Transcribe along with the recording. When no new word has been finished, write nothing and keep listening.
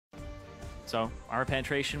So our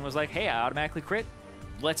penetration was like, hey, I automatically crit.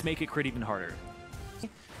 Let's make it crit even harder.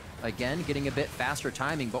 Again, getting a bit faster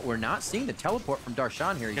timing, but we're not seeing the teleport from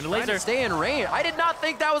Darshan here. He's Gonna trying laser. to stay in range. I did not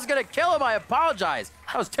think that was going to kill him. I apologize.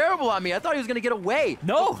 That was terrible on me. I thought he was going to get away.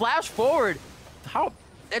 No. But flash forward. How?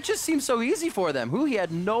 It just seems so easy for them. Huhi had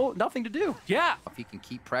nothing to do. Yeah. If he can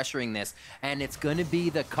keep pressuring this, and it's going to be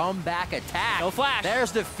the comeback attack. No flash.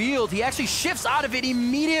 There's the field. He actually shifts out of it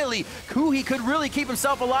immediately. Huhi could really keep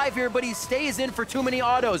himself alive here, but he stays in for too many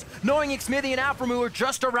autos, knowing Xmithie and aphromoo are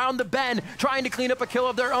just around the bend, trying to clean up a kill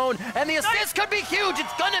of their own, and the assist could be huge.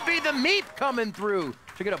 It's going to be the meat coming through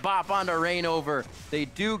to get a bop onto Reignover. They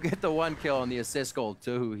do get the 1 kill and the assist goal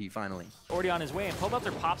to Huhi finally. Already on his way, and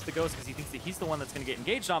Pobelter pops the ghost because he thinks that he's the one that's going to get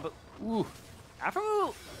engaged on, but ooh,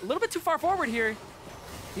 aphromoo a little bit too far forward here.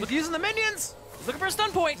 He's using the minions. He's looking for a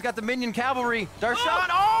stun point. He's got the minion cavalry. Darshan,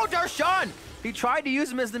 oh, Darshan! He tried to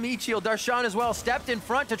use him as the meat shield. Darshan as well stepped in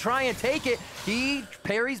front to try and take it. He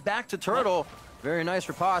parries back to Turtle. Very nice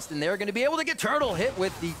riposte, and they're going to be able to get Turtle hit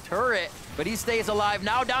with the turret, but he stays alive.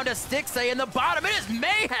 Now down to Stixxay in the bottom. It is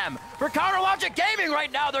mayhem for Counterlogic Gaming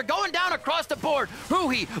right now. They're going down across the board.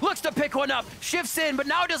 Huhi looks to pick one up, shifts in, but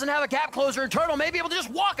now doesn't have a gap closer, and Turtle may be able to just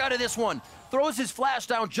walk out of this one. Throws his flash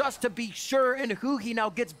down just to be sure, and Huhi now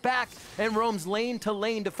gets back and roams lane to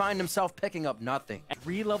lane to find himself picking up nothing.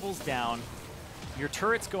 3 levels down, your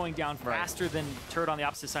turret's going down faster than turret on the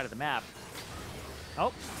opposite side of the map.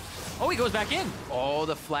 Oh, he goes back in. Oh,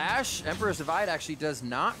 the flash. Emperor's Divide actually does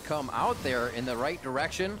not come out there in the right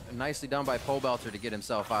direction. Nicely done by Pobelter to get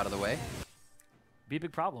himself out of the way. Be a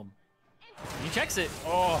big problem. He checks it.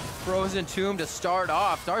 Oh, Frozen Tomb to start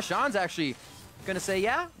off. Darshan's actually going to say,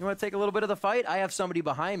 yeah, you want to take a little bit of the fight? I have somebody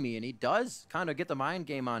behind me, and he does kind of get the mind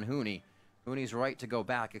game on Huni. Huni's right to go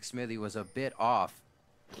back. Xmithie was a bit off,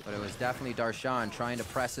 but it was definitely Darshan trying to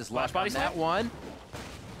press his luck on that one.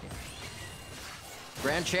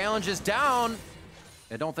 Grand Challenge is down.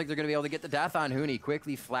 I don't think they're going to be able to get the death on Huni.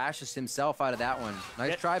 Quickly flashes himself out of that one.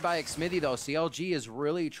 Nice try by Xmithie, though. CLG is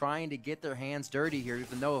really trying to get their hands dirty here,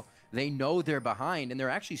 even though they know they're behind, and they're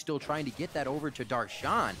actually still trying to get that over to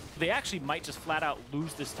Darshan. They actually might just flat out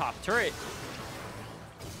lose this top turret.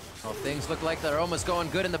 Well, things look like they're almost going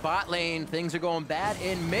good in the bot lane. Things are going bad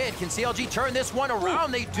in mid. Can CLG turn this one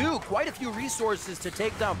around? They do. Quite a few resources to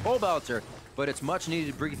take down Pobelter, but it's much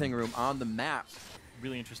needed breathing room on the map.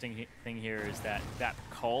 Really interesting thing here is that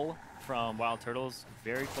cull from WildTurtle's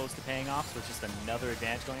very close to paying off, so it's just another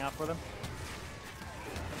advantage going out for them.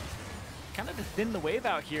 Kind of to thin the wave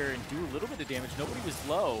out here and do a little bit of damage. Nobody was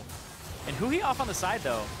low. And Huhi off on the side,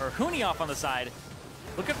 though, or Huni off on the side,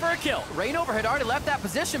 looking for a kill. Reignover had already left that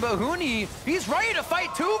position, but Huni, he's ready to fight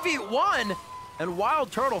 2v1. And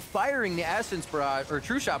WildTurtle firing the Essence Barrage, or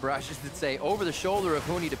True Shot Barrage, I should say, over the shoulder of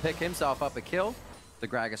Huni to pick himself up a kill. The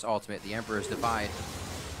Gragas ultimate, the Emperor's Divide,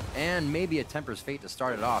 and maybe a Temper's Fate to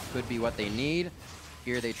start it off could be what they need.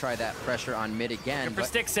 Here they try that pressure on mid again. For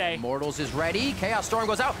Stixxay. Immortals is ready. Chaos Storm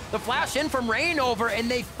goes out. The flash in from Reignover, and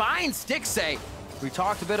they find Stixxay. We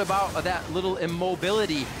talked a bit about that little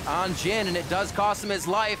immobility on Jhin, and it does cost him his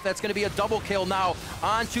life. That's going to be a double kill now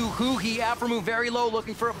onto Huhi. aphromoo very low,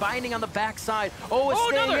 looking for a binding on the backside. Is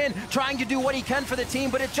staying in, trying to do what he can for the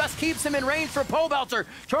team, but it just keeps him in range for Pobelter.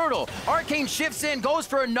 Turtle, Arcane shifts in, goes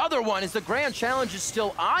for another one as the Grand Challenge is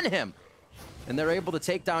still on him. And they're able to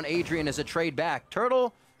take down Adrian as a trade back.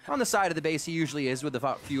 Turtle on the side of the base he usually is with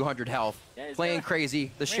about a few hundred health. Yeah, playing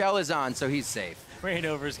crazy. The shell is on, so he's safe.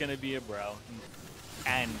 Reignover's going to be a bro.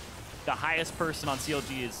 And the highest person on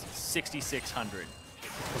CLG is 6,600.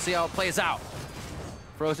 We'll see how it plays out.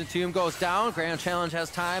 Frozen Tomb goes down. Grand Challenge has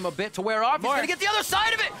time a bit to wear off. He's going to get the other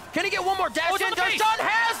side of it. Can he get one more dash in? Darshan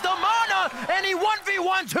has the mana, and he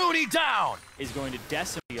 1v1 Huni down. Is going to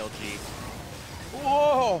decimate CLG.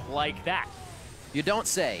 Whoa. Like that. You don't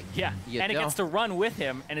say. Yeah, and it gets to run with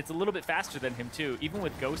him, and it's a little bit faster than him, too, even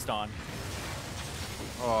with Ghost on.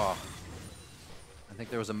 Oh. I think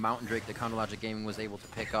there was a Mountain Drake that Counterlogic Gaming was able to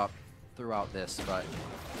pick up throughout this, but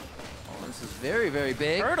this is very, very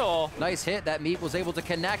big. Turtle. Nice hit. That meat was able to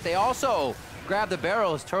connect. They also grab the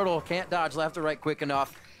barrels. Turtle can't dodge left or right quick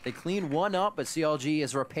enough. They clean one up, but CLG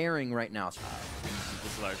is repairing right now. This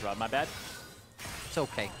is large, Rob. My bad. It's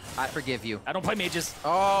okay. I forgive you. I don't play mages.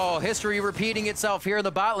 Oh, history repeating itself here in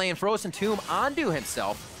the bot lane. Frozen Tomb onto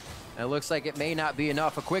himself. And it looks like it may not be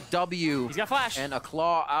enough. A quick W. He's got flash. And a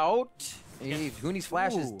claw out. Huni's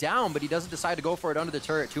flash is down, but he doesn't decide to go for it under the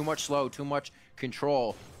turret. Too much slow, too much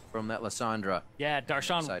control from that Lissandra. Yeah,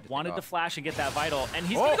 Darshan wanted to flash and get that vital, and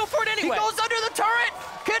he's going to go for it anyway. He goes under the turret.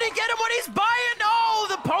 Can he get him when he's buying? No,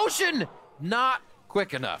 the potion not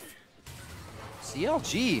quick enough.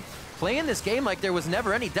 CLG playing this game like there was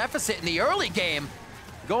never any deficit in the early game.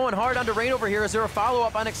 Going hard onto Reignover here. Is there a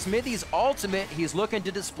follow-up on Xmithie's ultimate? He's looking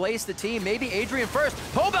to displace the team. Maybe Adrian first.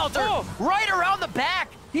 Pobelter right around the back.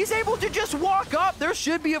 He's able to just walk up. There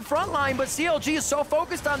should be a front line, but CLG is so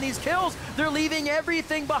focused on these kills, they're leaving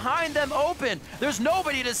everything behind them open. There's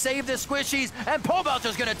nobody to save the squishies, and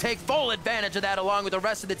Pobelter's going to take full advantage of that along with the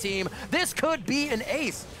rest of the team. This could be an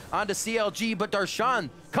ace onto CLG, but Darshan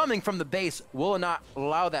coming from the base will not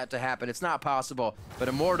allow that to happen. It's not possible, but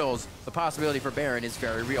Immortals, the possibility for Baron is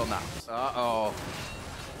very real now. Uh-oh.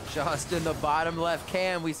 Just in the bottom left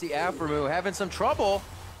cam, we see aphromoo having some trouble.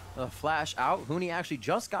 A flash out. Huni actually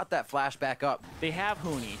just got that flash back up. They have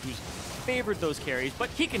Huni, who's favored those carries, but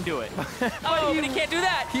he can do it. But he can't do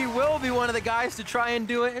that. He will be one of the guys to try and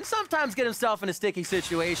do it and sometimes get himself in a sticky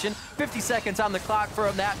situation. 50 seconds on the clock for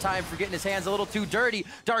him that time for getting his hands a little too dirty.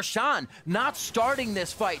 Darshan not starting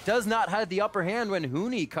this fight, does not have the upper hand when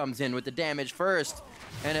Huni comes in with the damage first.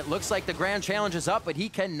 And it looks like the grand challenge is up, but he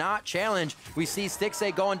cannot challenge. We see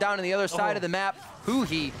Stixxay going down on the other side of the map.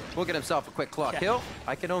 Huhi will get himself a quick claw kill.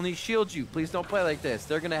 I can only shield you. Please don't play like this.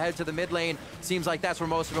 They're going to head to the mid lane. Seems like that's where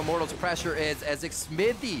most of Immortals' pressure is, as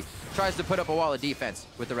Xmithie tries to put up a wall of defense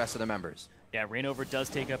with the rest of the members. Yeah, Reignover does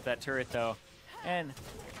take up that turret, though. And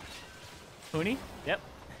Huni,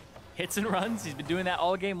 hits and runs. He's been doing that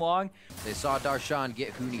all game long. They saw Darshan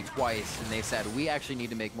get Huni twice, and they said, we actually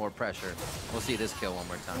need to make more pressure. We'll see this kill one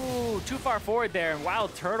more time. Ooh, too far forward there, and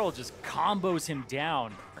WildTurtle just combos him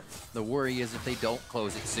down. The worry is if they don't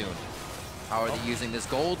close it soon. How are they using this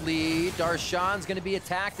gold lead? Darshan's going to be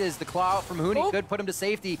attacked as the claw out from Huni could put him to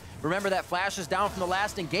safety. Remember, that flash is down from the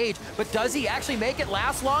last engage, but does he actually make it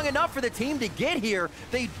last long enough for the team to get here?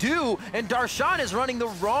 They do, and Darshan is running the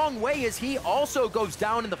wrong way as he also goes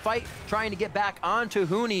down in the fight, trying to get back onto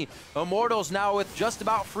Huni. Immortals now with just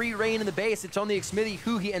about free reign in the base. It's only Xmithie,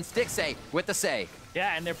 Huhi, and Stixxay with the say.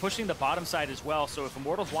 Yeah, and they're pushing the bottom side as well, so if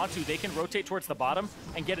Immortals want to, they can rotate towards the bottom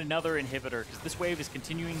and get another inhibitor, because this wave is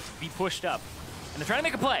continuing to be pushed up. And they're trying to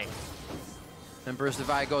make a play. And Burst of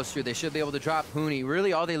Eye goes through. They should be able to drop Huni.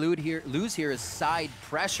 Really, all they lose here is side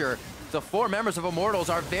pressure. The 4 members of Immortals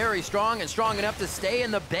are very strong and strong enough to stay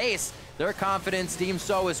in the base. Their confidence deems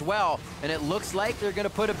so as well. And it looks like they're going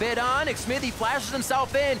to put a bid on. Xmithie flashes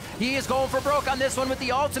himself in. He is going for broke on this one with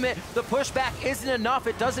the ultimate. The pushback isn't enough.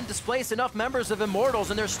 It doesn't displace enough members of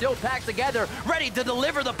Immortals, and they're still packed together, ready to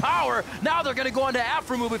deliver the power. Now they're going to go into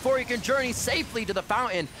aphromoo before he can journey safely to the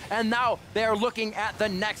fountain. And now they're looking at the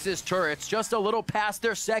Nexus turrets, just a little past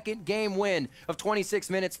their second game win of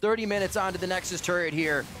 26 minutes, 30 minutes onto the Nexus turret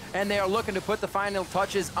here. And they are looking to put the final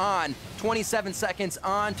touches on. 27 seconds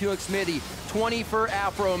on to Xmithie, 20 for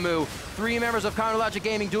aphromoo. 3 members of Counterlogic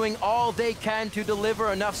Gaming doing all they can to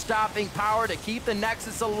deliver enough stopping power to keep the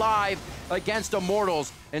Nexus alive against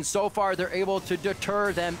Immortals. And so far, they're able to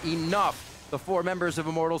deter them enough. The 4 members of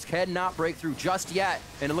Immortals cannot break through just yet,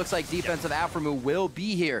 and it looks like defensive aphromoo will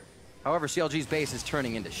be here. However, CLG's base is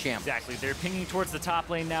turning into shambles. Exactly. They're pinging towards the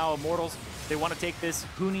top lane now. Immortals, they want to take this.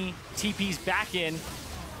 Huni TP's back in.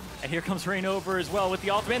 And here comes Reignover as well with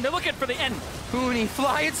the ultimate. And they're looking for the end. Huni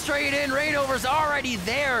flying straight in. Reignover's already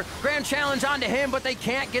there. Grand challenge onto him, but they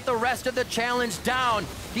can't get the rest of the challenge down.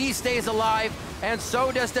 He stays alive, and so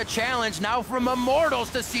does the challenge now from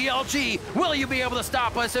Immortals to CLG. Will you be able to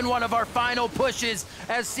stop us in one of our final pushes?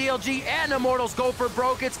 As CLG and Immortals go for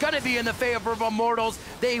broke, it's going to be in the favor of Immortals.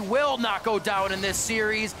 They will not go down in this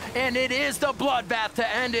series, and it is the bloodbath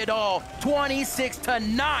to end it all.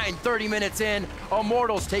 26-9, 30 minutes in.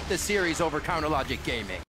 Immortals take the series over Counterlogic Gaming.